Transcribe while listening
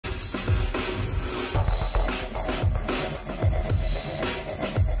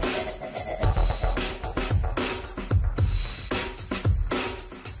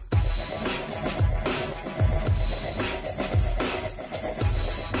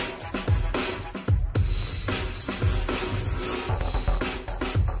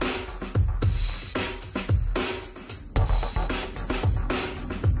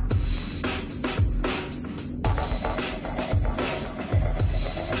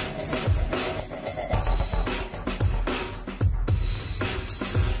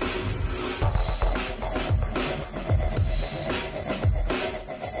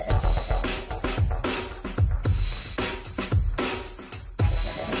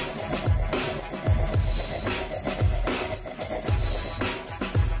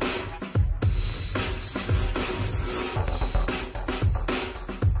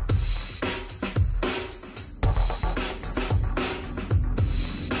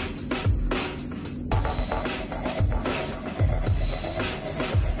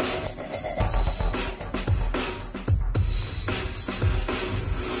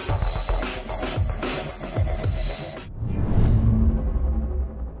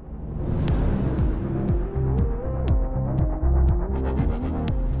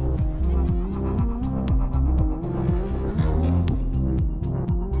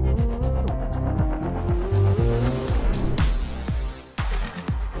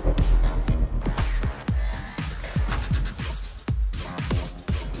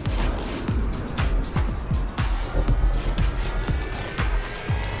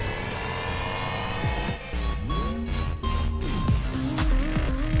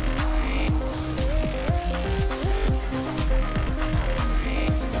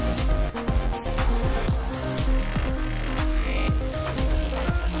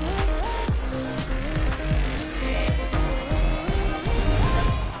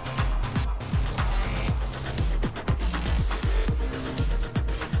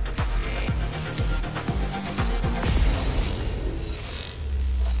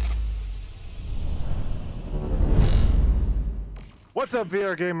What's up,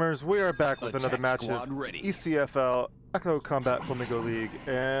 VR gamers? We are back with another match of ECFL Echo Combat Flamingo League,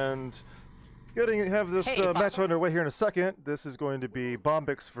 and have this match underway here in a second. This is going to be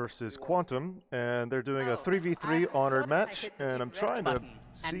BOMBYX versus Quantum, and they're doing a 3v3 honored match, and I'm trying to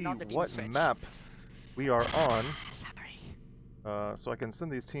see what map we are on. So I can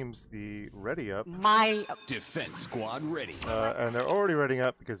send these teams the ready up. My defense squad ready. And they're already ready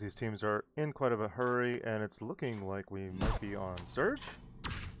up because these teams are in quite of a hurry, and it's looking like we might be on Surge.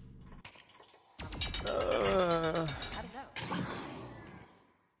 See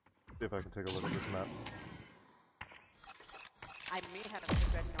if I can take a look at this map. I may have a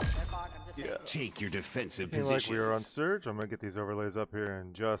ready on their part. I'm just saying. Take your defensive Looking positions. like we are on Surge. I'm gonna get these overlays up here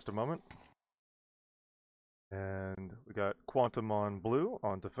in just a moment. And we got Quantum on blue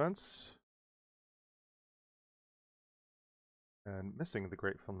on defense. And missing the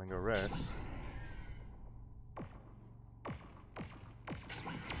Great Flamingo Race. A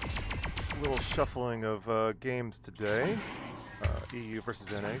little shuffling of games today. EU versus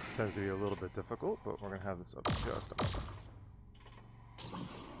NA tends to be a little bit difficult, but we're going to have this up in just a moment.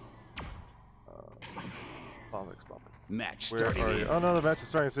 BOMBYX. Match starting. Oh no, the match is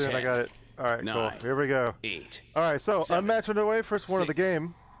starting soon. 10, I got it. Alright, cool. Here we go. 8. Alright, so 7, a match underway. First one 6, of the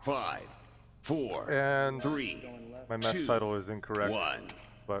game. 5, 4, and 3. My match 2, title is incorrect. 1.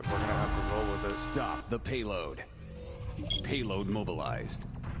 But we're gonna have to roll with it. Stop the payload. Payload mobilized.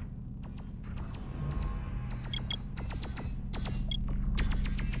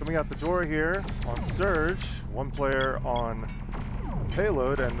 Coming out the door here on Surge, one player on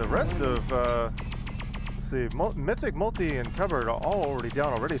payload, and the rest of let's see, Mythic, Multi, and Cupboard are all already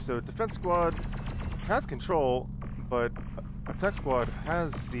down already. So defense squad has control, but attack squad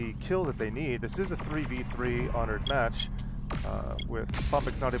has the kill that they need. This is a 3v3 honored match, with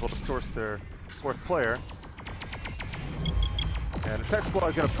BOMBYX not able to source their fourth player. And attack squad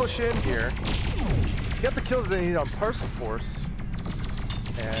is going to push in here, get the kills they need on Parcel Force,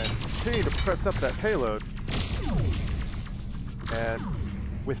 and continue to press up that payload. And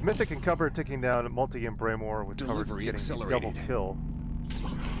with Mythic and Cupboard taking down Multi and Braymore, with Cupboard getting a double kill.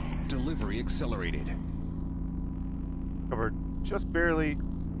 Delivery accelerated. Cupboard just barely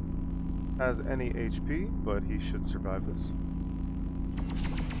has any HP, but he should survive this.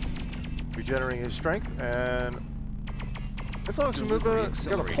 Regenerating his strength, and it's all to move. The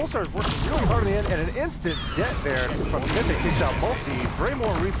Pulsar's working really hard in the end, and an instant debt there from Mythic takes out Multi.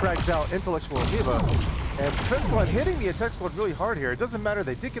 Braymore refrags out Intellectual Amoeba, and defense squad hitting the attack squad really hard here. It doesn't matter,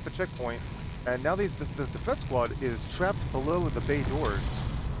 they did get the checkpoint, and now this defense squad is trapped below the bay doors.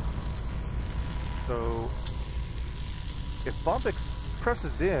 So if BOMBYX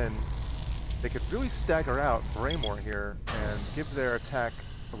presses in, they could really stagger out Braymore here and give their attack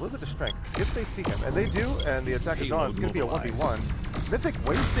a little bit of strength if they see him, and they do, and the attack is on. It's going to be a 1v1. Mythic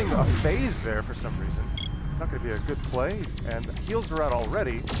wasting a phase there for some reason. Not going to be a good play, and heals are out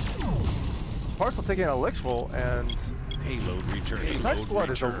already. Parcel taking out Electrical, and payload return. The attack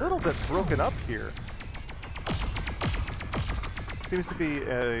squad is a little bit broken up here. Seems to be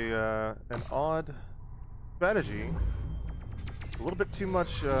an odd strategy. A little bit too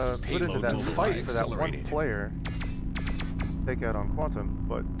much put into that fight for that one player. Take out on Quantum,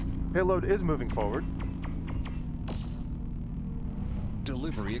 but payload is moving forward.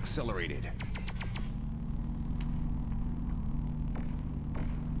 Delivery accelerated.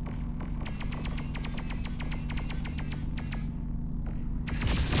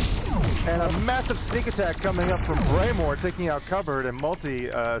 And a massive sneak attack coming up from Braymore, taking out Cupboard, and Multi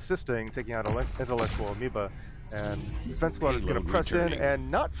assisting, taking out Intellectual Amoeba. And defense squad is going to press in and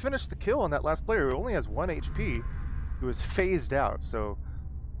not finish the kill on that last player who only has 1 HP. Who was phased out, so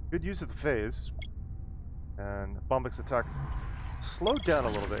good use of the phase. And BOMBYX attack slowed down a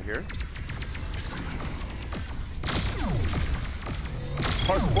little bit here.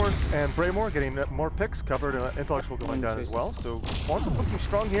 Parcel Force and Braymore getting more picks, Covered and Intellectual going down as well. So Quantum looking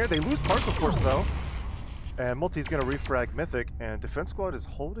strong here. They lose Parcel Force though. And Multi's going to refrag Mythic, and defense squad is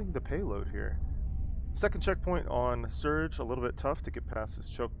holding the payload here. Second checkpoint on Surge, a little bit tough to get past this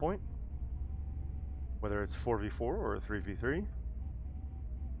choke point. Whether it's 4v4 or 3v3.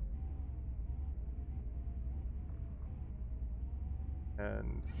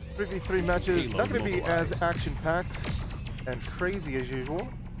 And 3v3 matches not going to be as action-packed and crazy as usual.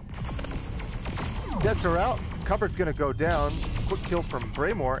 Deads are out. Cupboard's going to go down. Quick kill from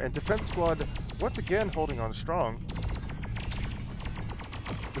Braymore, and defense squad once again holding on strong.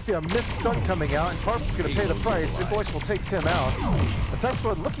 We see a missed stun coming out, and Parcel's going to pay the price. Intellectual takes him out. Attack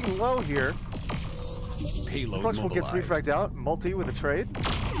squad looking low here. Intellectual gets refragged out. Multi with a trade.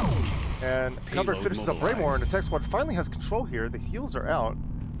 And Cupboard finishes up Braymore, and the tech squad finally has control here. The heals are out,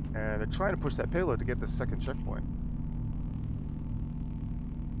 and they're trying to push that payload to get the second checkpoint.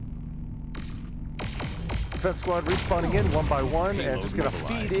 Defense squad respawning in one by one, and just going to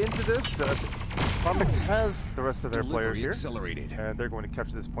feed into this. BOMBYX has the rest of their players here, and they're going to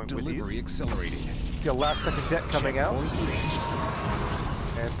capture this point with ease. Get a last second debt coming out.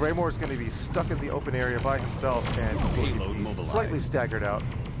 And Braymore is going to be stuck in the open area by himself, and he's going to be slightly staggered out.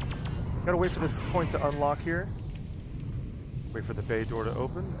 Gotta wait for this point to unlock here. Wait for the bay door to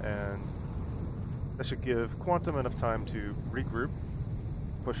open, and that should give Quantum enough time to regroup,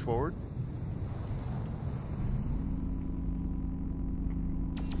 push forward.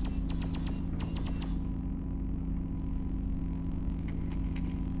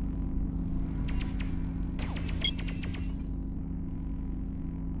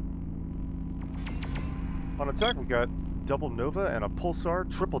 On attack, we got double Nova and a Pulsar,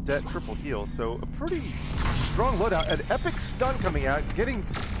 triple Det, triple heal. So a pretty strong loadout. An epic stun coming out, getting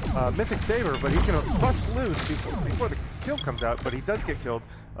Mythic Saber, but he's going to bust loose before the kill comes out. But he does get killed.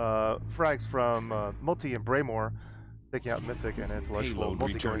 Frags from Multi and Braymore, taking out Mythic and Intellectual.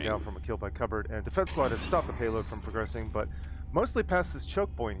 Multi going down from a kill by Cupboard. And Defense Squad has stopped the payload from progressing, but mostly past this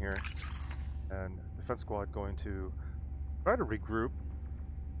choke point here. And Defense Squad going to try to regroup.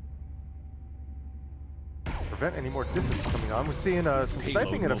 Prevent any more distance coming on. We're seeing some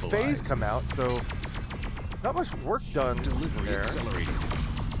sniping and a phase come out, so not much work done there.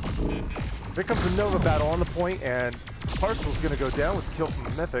 Here comes the Nova battle on the point, and Parcel's going to go down with a kill from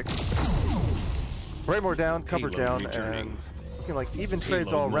Mythic. Braymore down, Cupboard down, and looking like even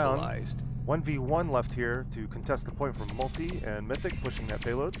trades all around. 1v1 left here to contest the point from Multi and Mythic pushing that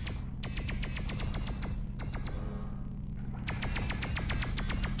payload.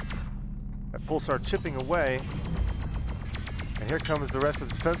 That Pulsar chipping away. And here comes the rest of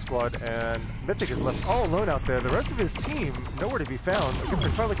the defense squad, and Mythic is left all alone out there. The rest of his team, nowhere to be found. I guess they're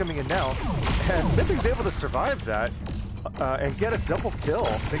finally coming in now. And Mythic's able to survive that and get a double kill,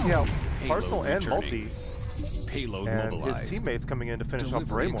 taking out Parcel and Multi. Payload and mobilized. His teammates coming in to finish off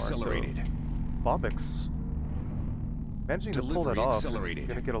Braymore. So BOMBYX managing to pull that off. Going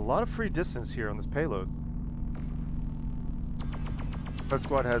to get a lot of free distance here on this payload. Defense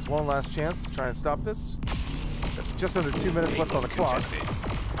squad has one last chance to try and stop this. Just under 2 minutes left on the clock.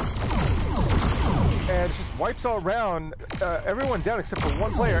 And it just wipes all around, everyone down except for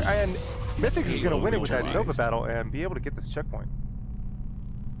one player. And Mythic is going to win it with that Nova battle and be able to get this checkpoint.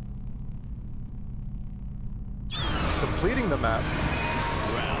 Completing the map.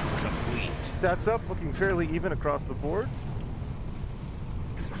 Round complete. Stats up, looking fairly even across the board.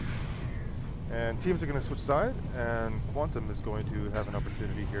 And teams are going to switch side, and Quantum is going to have an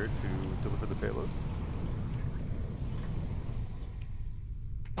opportunity here to deliver the payload.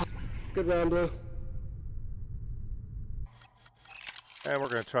 Good round, Blue. And we're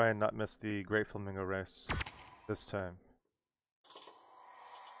going to try and not miss the Great Flamingo race this time.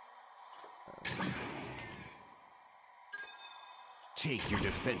 Take your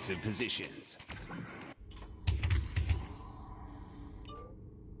defensive positions.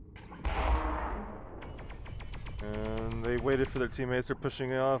 And they waited for their teammates. They're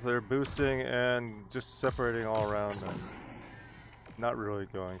pushing off, they're boosting, and just separating all around them. Not really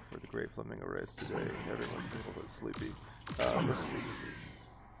going for the Great Flamingo race today. Everyone's a little bit sleepy. Let's see, this is...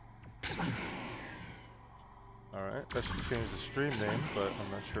 Alright, that should change the stream name, but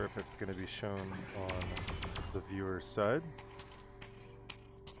I'm not sure if it's going to be shown on the viewer's side.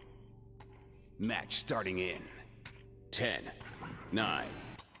 Match starting in 10, 9,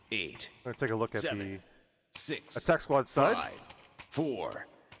 8. I'm going to take a look at 7, the 6, attack squad side. 5, 4,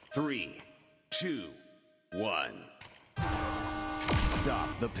 3, 2, 1. Stop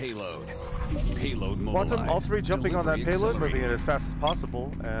the payload. Payload mobilized. Quantum, all three jumping on that payload, moving it as fast as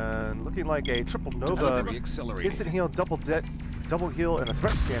possible, and looking like a triple Nova, instant heal, double Det, double heal, and a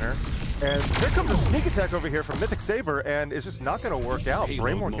threat scanner. And here comes a sneak attack over here from Mythic Saber, and it's just not going to work out.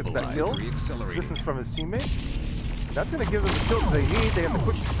 Braymore gets that kill, assistance from his teammates. That's going to give them the kill that they need. They have the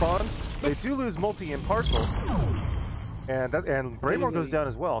quick spawns. They do lose Multi and Parcel. And Braymore goes down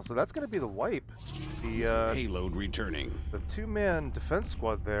as well, so that's going to be the wipe. The payload returning. The two-man defense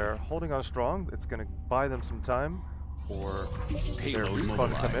squad there, holding on strong. It's going to buy them some time for their respawn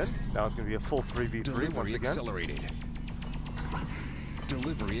to come in. Now it's going to be a full 3v3 once again.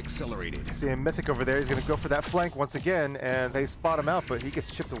 Delivery accelerated. Seeing Mythic over there, he's going to go for that flank once again, and they spot him out, but he gets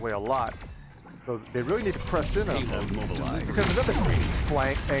chipped away a lot. So they really need to press in on him. Because another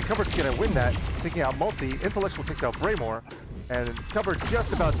flank, and Cupboard's going to win that, taking out Multi. Intellectual takes out Braymore, and Cupboard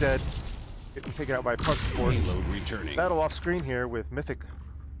just about dead, getting taken out by Punch Force. Payload returning. Battle off screen here with Mythic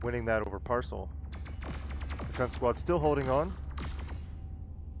winning that over Parcel. Defense squad still holding on.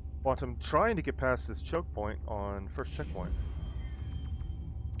 Quantum trying to get past this choke point on first checkpoint.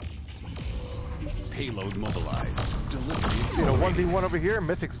 Payload mobilized. Delivery You know, 1v1 over here.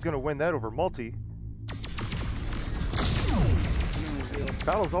 Mythic's going to win that over Multi.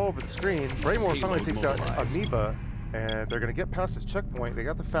 Battles all over the screen. Braymore finally takes out Amoeba, and they're going to get past this checkpoint. They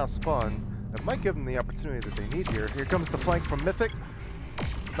got the fast spawn. That might give them the opportunity that they need here. Here comes the flank from Mythic.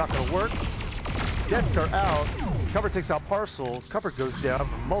 It's not going to work. Jets are out. Cover takes out Parcel. Cover goes down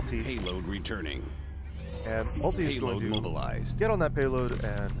from Multi. Payload returning. And Multi is going to mobilized. get on that payload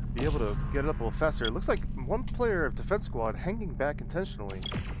and be able to get it up a little faster. It looks like one player of Defense Squad hanging back intentionally.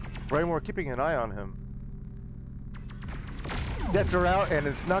 Braymore keeping an eye on him. Dets are out, and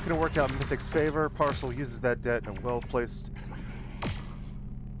it's not going to work out in Mythic's favor. Parcel uses that det in a well-placed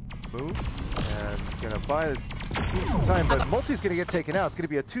move. And going to buy this team some time, but Multi's going to get taken out. It's going to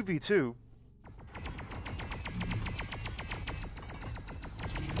be a 2v2.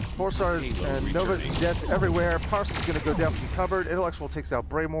 4-stars and Novas and Jets everywhere. Parcel's going to go down from cupboard. Intellectual takes out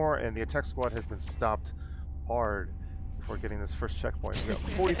Braymore, and the attack squad has been stopped hard before getting this first checkpoint. We got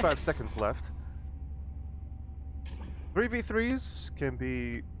 45 seconds left. 3v3s can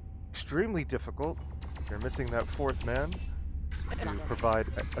be extremely difficult. You're missing that fourth man to provide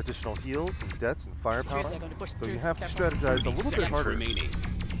additional heals and debts and firepower. So you have to strategize a little bit harder.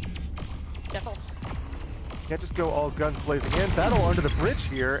 Careful. Can't just go all guns blazing in. Battle under the bridge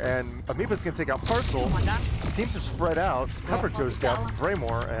here, and Amoeba's going to take out Parcel. Teams are spread out. Cupboard goes down from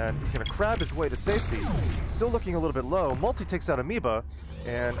Braymore, and he's going to crab his way to safety. Still looking a little bit low. Multi takes out Amoeba,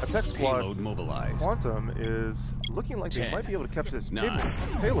 and Attack Squad Quantum is looking like they might be able to capture this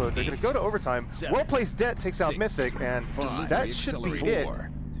payload. They're going to go to overtime. Well-placed Det takes out Mythic, and that should be it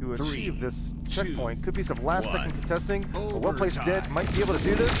to achieve this checkpoint. Could be some last-second contesting, but well-placed Det might be able to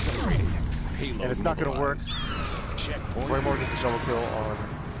do this. And it's not going to work. Braymore gets a double kill on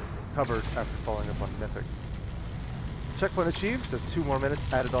Cupboard after falling up on Mythic. Checkpoint achieved, so 2 more minutes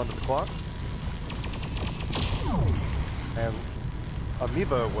added onto the clock. And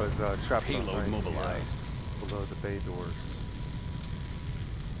Amoeba was trapped behind mobilized below the bay doors.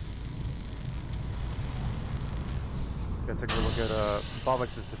 Gonna take a look at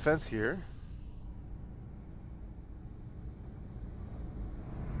BOMBYX's defense here.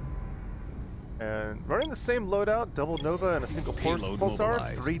 And running the same loadout, double Nova and a single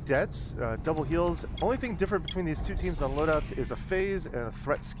Pulsar, 3 debts, double heals. Only thing different between these two teams on loadouts is a phase and a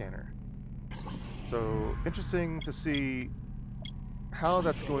threat scanner. So interesting to see how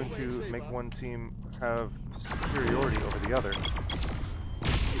that's going to make one team have superiority over the other.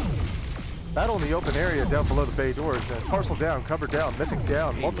 Battle in the open area down below the bay doors, and Parcel down, Cover down, Mythic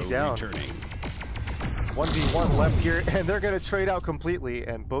down, Multi down. 1v1 left here, and they're going to trade out completely,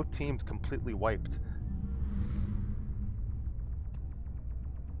 and both teams completely wiped.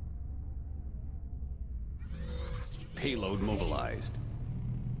 Payload mobilized.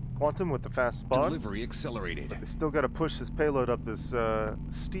 Quantum with the fast spawn. Delivery accelerated. But they still got to push this payload up this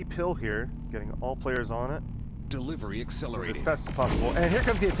steep hill here, getting all players on it. Delivery accelerated. As fast as possible. And here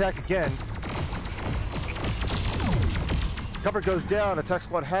comes the attack again. Cover goes down. Attack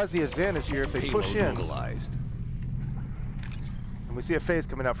squad has the advantage here if they push in. Mobilized. And we see a phase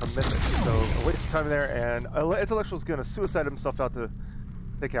coming out from Mythic. So a waste of time there, and Intellectual's going to suicide himself out to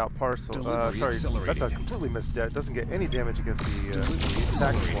take out Parcel. Sorry, that's a completely missed debt. Doesn't get any damage against the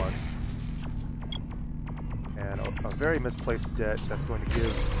attack squad. And a very misplaced debt that's going to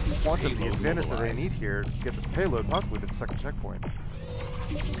give Quantum the advantage that they need here to get this payload possibly to the second checkpoint.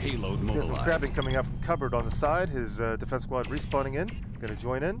 Payload There's mobilized. some crabbing coming up from Cupboard on the side. His defense squad respawning in. Going to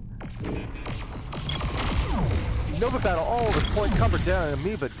join in. Nova battle all over this point. Cupboard down.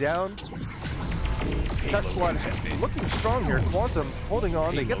 Amoeba down. Attack squad looking strong here. Quantum holding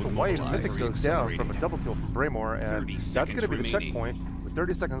on. They get the wipe. Mythic goes down from a double kill from Braymore, and that's going to be the checkpoint with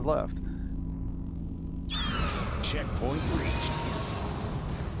 30 seconds left. Checkpoint reached.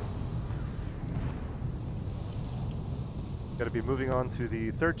 Got to be moving on to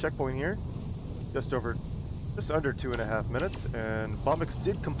the third checkpoint here. Just under 2.5 minutes, and BOMBYX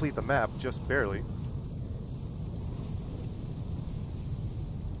did complete the map just barely.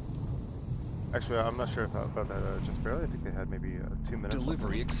 Actually, I'm not sure about that just barely. I think they had maybe 2 minutes.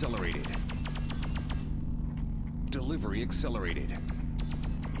 Delivery accelerated. Delivery accelerated.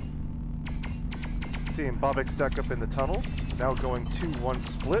 Seeing BOMBYX stack up in the tunnels. Now going 2-1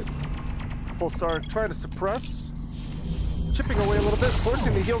 split. Pulsar trying to suppress. Chipping away a little bit,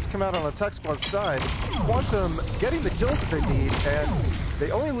 forcing the heals come out on attack squad's side. Quantum getting the kills that they need, and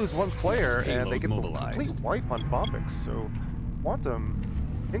they only lose one player, and they get the complete wipe on BOMBYX. So Quantum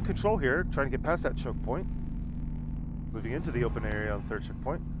in control here, trying to get past that choke point. Moving into the open area on the third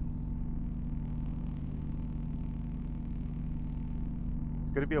checkpoint.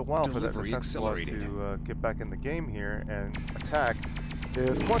 It's going to be a while for that defense squad to get back in the game here and attack.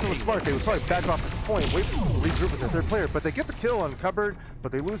 If Quantum was smart, they would probably back off this point, wait for them to regroup with their third player, but they get the kill on Cupboard,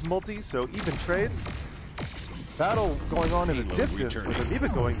 but they lose multi, so even trades. Battle going on in the distance with Amoeba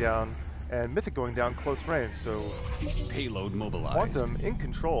going down and Mythic going down close range, so Payload mobilized. Quantum in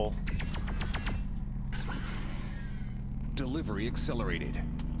control. Delivery accelerated.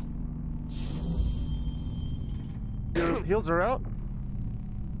 Heals are out.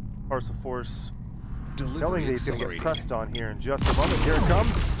 Parcel Force knowing that he's going to get pressed on here in just a moment. Here it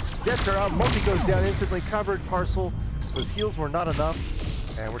comes. Jets are out. Multi goes down instantly. Covered Parcel. Those heals were not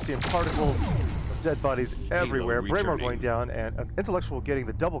enough. And we're seeing particles of dead bodies everywhere. Braymore going down and Intellectual getting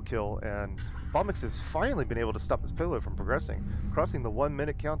the double kill. And BOMBYX has finally been able to stop this payload from progressing, crossing the 1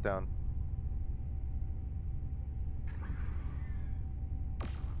 minute countdown.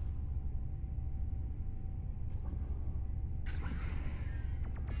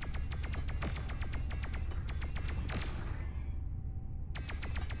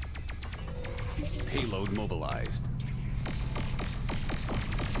 Payload mobilized.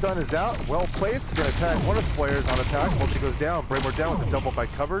 Stun is out, well placed. Going to tag one of the players on attack. Multi goes down. Braymore down with the double by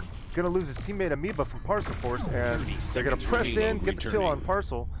Covered. He's going to lose his teammate Amoeba from Parcel Force, and they're going to press in, get the kill on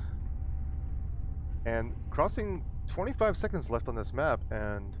Parcel. And crossing 25 seconds left on this map,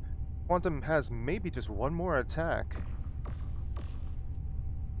 and Quantum has maybe just one more attack.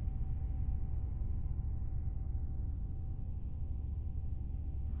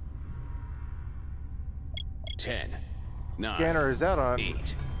 Scanner is out on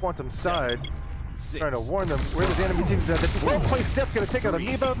Quantum's side, trying to warn them where the enemy team is at. The well-placed Death's going to take out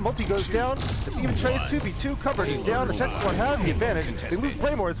Amoeba. Multi goes down. It's even trades 2v2. Covered is down. The tech squad has the advantage. They lose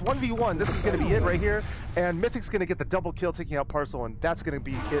Braymore. It's 1v1. This is going to be it right here. And Mythic's going to get the double kill, taking out Parcel, and that's going to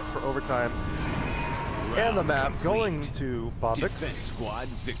be it for overtime. And the map going to BOMBYX. Defense squad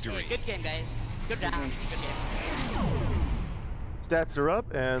victory. Hey, good game, guys. Good round. Good game. Stats are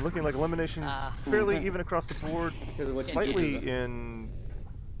up and looking like eliminations fairly even across the board, slightly in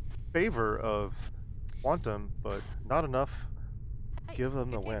favor of Quantum, but not enough to give them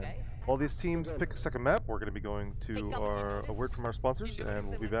the win. While these teams pick a second map, we're going to be going to a word from our sponsors, and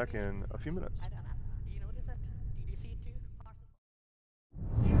we'll be back in a few minutes. Do you notice that? Did you see it too?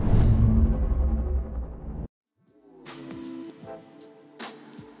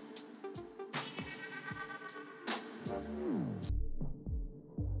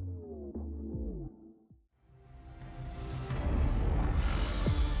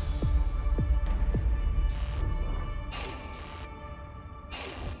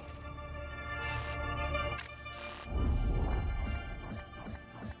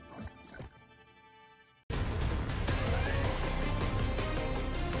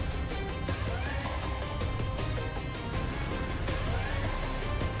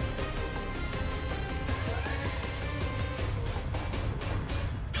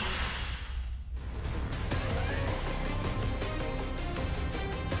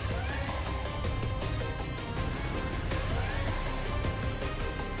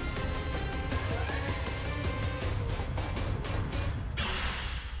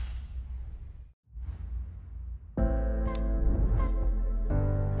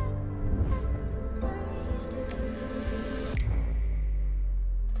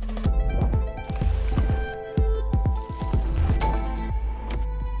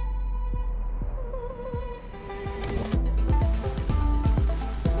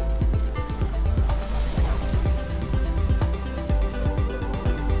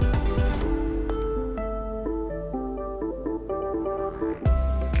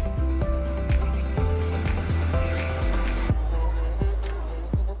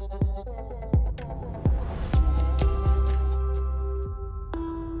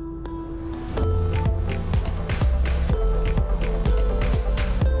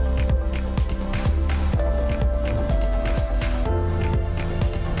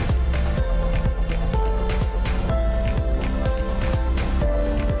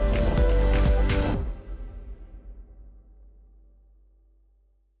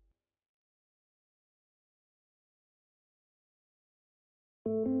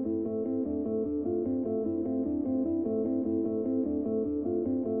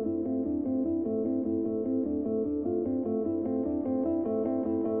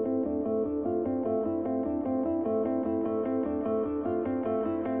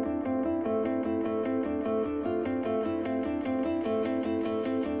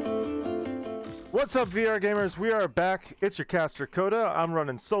 What's up, VR gamers? We are back. It's your caster Coda. I'm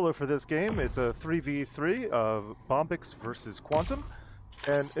running solo for this game. It's a 3v3 of BOMBYX versus Quantum,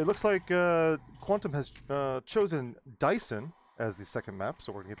 and it looks like Quantum has chosen Dyson as the second map.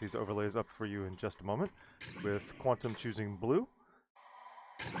 So we're gonna get these overlays up for you in just a moment, with Quantum choosing blue,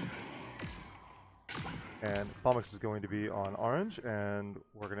 and BOMBYX is going to be on orange. And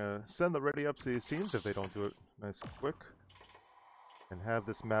we're gonna send the ready ups to these teams if they don't do it nice and quick, and have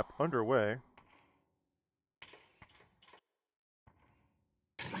this map underway.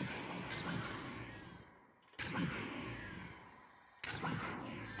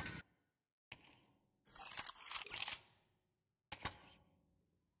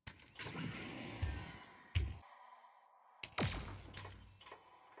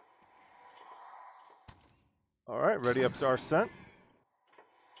 Alright, ready ups are sent.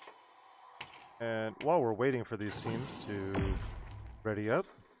 And while we're waiting for these teams to ready up,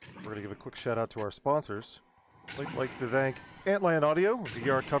 we're going to give a quick shout out to our sponsors. I'd like to thank Antlion Audio,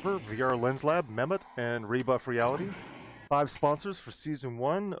 VR Cover, VR Lens Lab, Mehmet, and Rebuff Reality. 5 sponsors for Season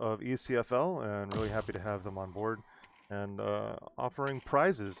 1 of ECFL, and really happy to have them on board and offering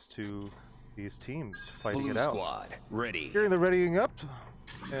prizes to these teams fighting Blue it out. Squad, ready. Hearing the readying up,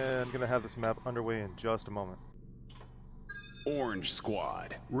 and going to have this map underway in just a moment. Orange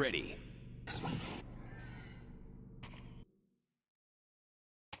Squad, ready.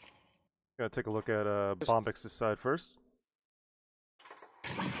 Gotta take a look at BOMBYX's side first.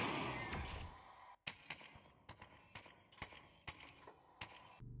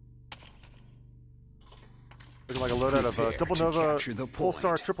 Looking like a loadout of Double Nova,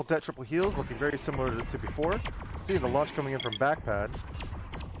 Pulsar, Triple Det, Triple Heals, looking very similar to before. See the launch coming in from backpad.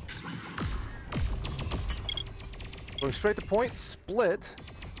 Going straight to point, split.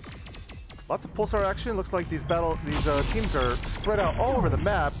 Lots of Pulsar action. Looks like these teams are spread out all over the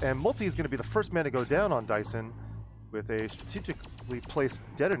map, and Multi is going to be the first man to go down on Dyson with a strategically placed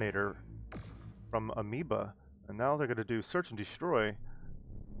detonator from Amoeba. And now they're going to do search and destroy.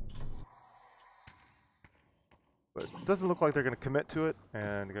 But it doesn't look like they're going to commit to it,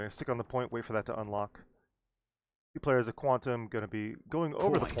 and they're going to stick on the point, wait for that to unlock. 2 players of Quantum going to be going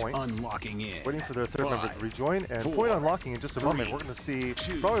over the point, unlocking in. waiting for their third member to 5, rejoin, and 4, point unlocking in just a 3, moment. We're going to see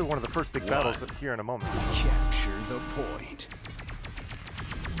 2, probably one of the first big 1. battles here in a moment. Capture the point.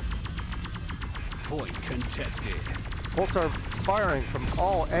 Point contested. Pulsar firing from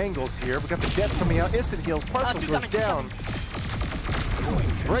all angles here. We got the Jets coming out, instant heals, Parcel goes down.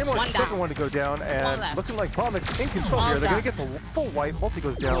 Braymore's second one to go down, and looking like BOMBYX in control here. They're going to get the full wipe. Multi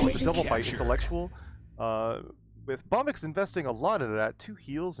goes down with the double bite intellectual. With BOMBYX investing a lot into that, 2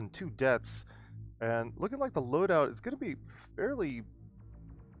 heals and 2 deaths, and looking like the loadout is going to be fairly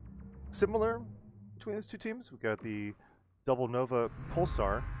similar between these 2 teams. We've got the Double Nova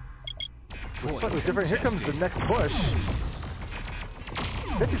Pulsar, with slightly different. Here comes the next push.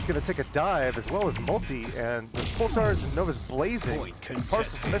 Mythic's going to take a dive as well as Multi, and the Pulsars and Nova's blazing.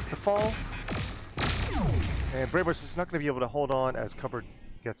 Parcel's commits to fall, and Braymore's just not going to be able to hold on as Cupboard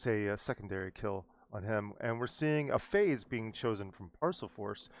gets a secondary kill on him, and we're seeing a phase being chosen from Parcel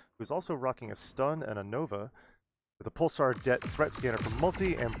Force, who's also rocking a stun and a Nova, with a Pulsar Det threat scanner from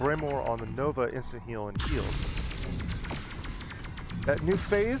Multi, and Braymore on the Nova instant heal and heals. That new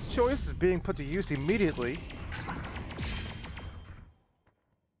phase choice is being put to use immediately.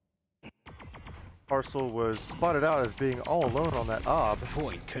 Parcel was spotted out as being all alone on that ob.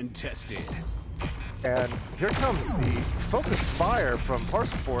 Point contested. And here comes the focused fire from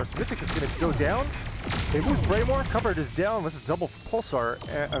Parcel Force. Mythic is going to go down. They lose Braymore. Cupboard is down with a double Pulsar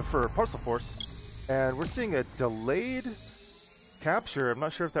for Parcel Force. And we're seeing a delayed capture. I'm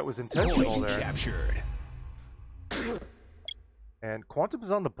not sure if that was intentional there. Captured. And Quantum is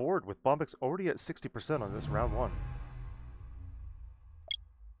on the board with BOMBYX already at 60% on this round 1.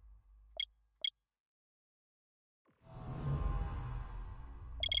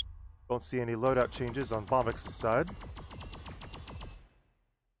 Don't see any loadout changes on BOMBYX's side.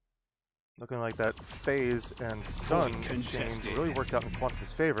 Looking like that phase and stun change really worked out in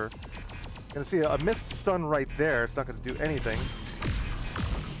Quantum's favor. Gonna see a missed stun right there. It's not gonna do anything.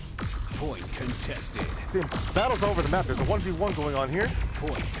 Point contested. See, battles all over the map. There's a 1v1 going on here.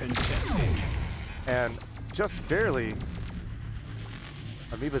 Point contested. And just barely,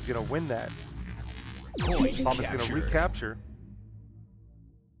 Amoeba's gonna win that. BOMBYX gonna recapture.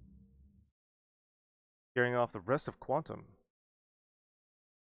 Carrying off the rest of Quantum.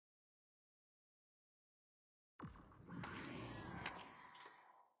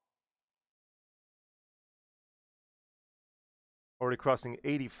 Already crossing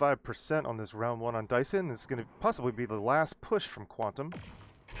 85% on this round 1 on Dyson. This is going to possibly be the last push from Quantum.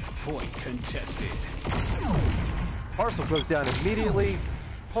 Point contested. Parcel goes down immediately.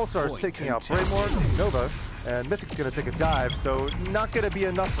 Pulsar is Point taking out contested. Braymore, Nova, and Mythic's going to take a dive, so not going to be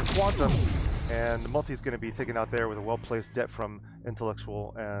enough for Quantum. And Multi's going to be taken out there with a well-placed det from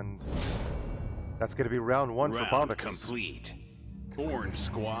Intellectual, and that's going to be round one for Round BOMBYX. complete. Orange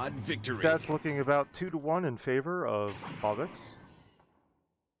squad victory. Stats looking about 2-1 in favor of BOMBYX.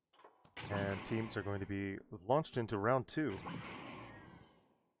 And teams are going to be launched into round two.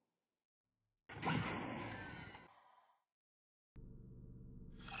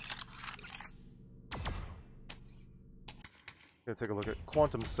 Gonna take a look at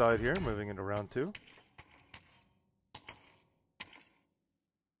Quantum's side here, moving into round two.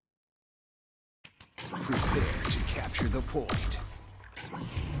 Prepare to capture the point.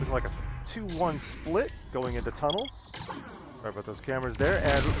 Looking like a 2-1 split going into tunnels. Sorry about those cameras there.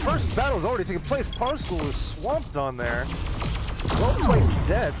 And first battle's already taken place. Parcel is swamped on there. Well-placed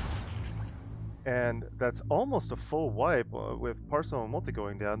debts. And that's almost a full wipe with Parcel and Multi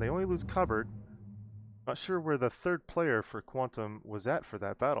going down. They only lose Cupboard. Not sure where the third player for Quantum was at for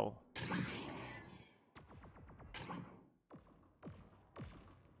that battle.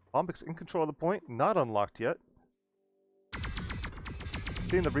 BOMBYX in control of the point, not unlocked yet.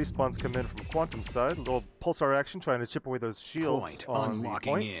 Seeing the respawns come in from Quantum's side, a little pulsar action trying to chip away those shields Point on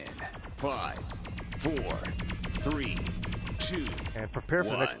unlocking the point. in. 5, 4, 3, 2. And prepare for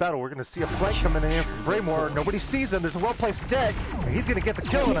the next one. battle. We're going to see a flank coming in from Braymore. Nobody sees him. There's a well-placed dead, and he's going to get the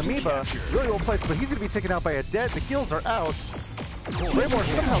kill on Amoeba. Really well-placed, but he's going to be taken out by a dead. The heals are out. Braymore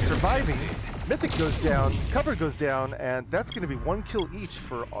somehow surviving. Mythic goes down, Cover goes down, and that's going to be 1 kill each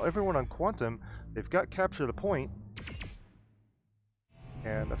for everyone on Quantum. They've got capture the point.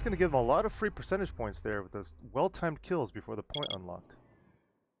 And that's going to give them a lot of free percentage points there with those well-timed kills before the point unlocked.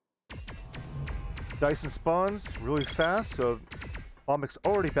 Dyson spawns really fast, so BOMBYX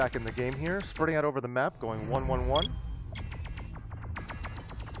already back in the game here, spreading out over the map, going 1-1-1.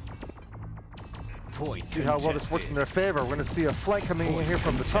 Point See how well this works in their favor. We're going to see a flank coming in here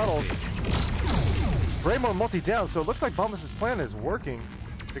from the tunnels. Braymore Multi down, so it looks like BOMBYX's plan is working.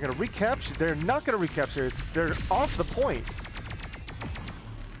 They're going to recapture. They're not going to recapture. They're off the point.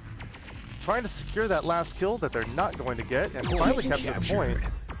 Trying to secure that last kill that they're not going to get, and finally capture the point.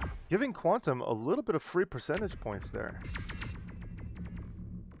 Giving Quantum a little bit of free percentage points there.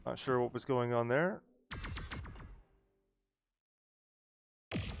 Not sure what was going on there.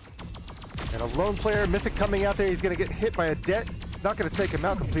 And a lone player, Mythic coming out there, he's going to get hit by a det. It's not going to take him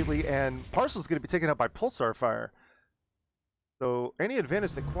out completely, and Parcel's going to be taken out by Pulsar Fire. So any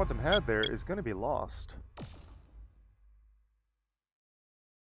advantage that Quantum had there is going to be lost.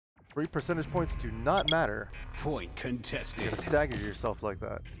 3 percentage points do not matter. Point contested. You're going to stagger yourself like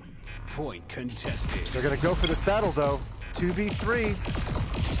that. Point contested. They're going to go for this battle, though. 2v3.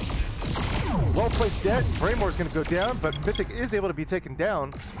 Well-placed dead. Braymore's going to go down, but Mythic is able to be taken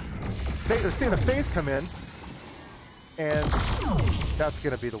down. They're seeing a phase come in. And that's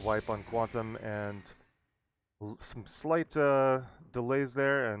going to be the wipe on Quantum, and some slight delays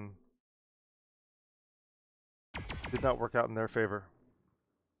there, and did not work out in their favor.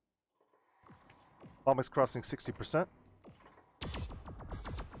 BOMBYX crossing 60%.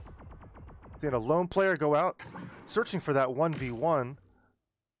 Seeing a lone player go out, searching for that 1v1.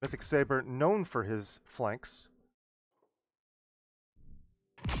 Mythic Saber, known for his flanks.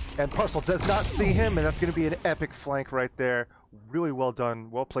 And Parcel does not see him, and that's going to be an epic flank right there. Really well done,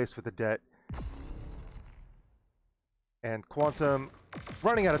 well placed with the det. And Quantum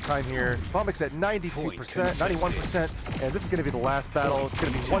running out of time here. BOMBYX at 92%, 91%, and this is going to be the last battle. It's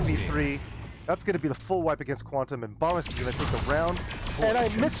going to be 1v3. That's going to be the full wipe against Quantum, and BOMBYX is going to take the round. And I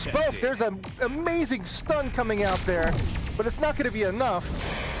misspoke. There's an amazing stun coming out there, but it's not going to be enough.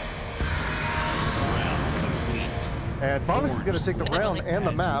 Round complete. And BOMBYX is going to take the round and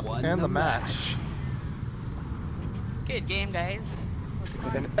the map and the match. Good game, guys.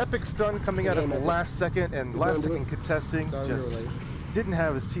 An epic stun coming out of the last second, and last second contesting. Just didn't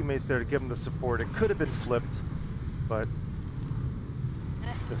have his teammates there to give him the support. It could have been flipped, but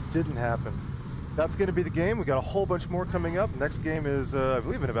just didn't happen. That's going to be the game. We got a whole bunch more coming up. Next game is, I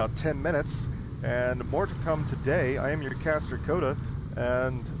believe, in about 10 minutes, and more to come today. I am your caster, Coda,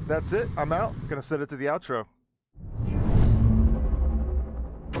 and that's it. I'm out. Gonna set it to the outro.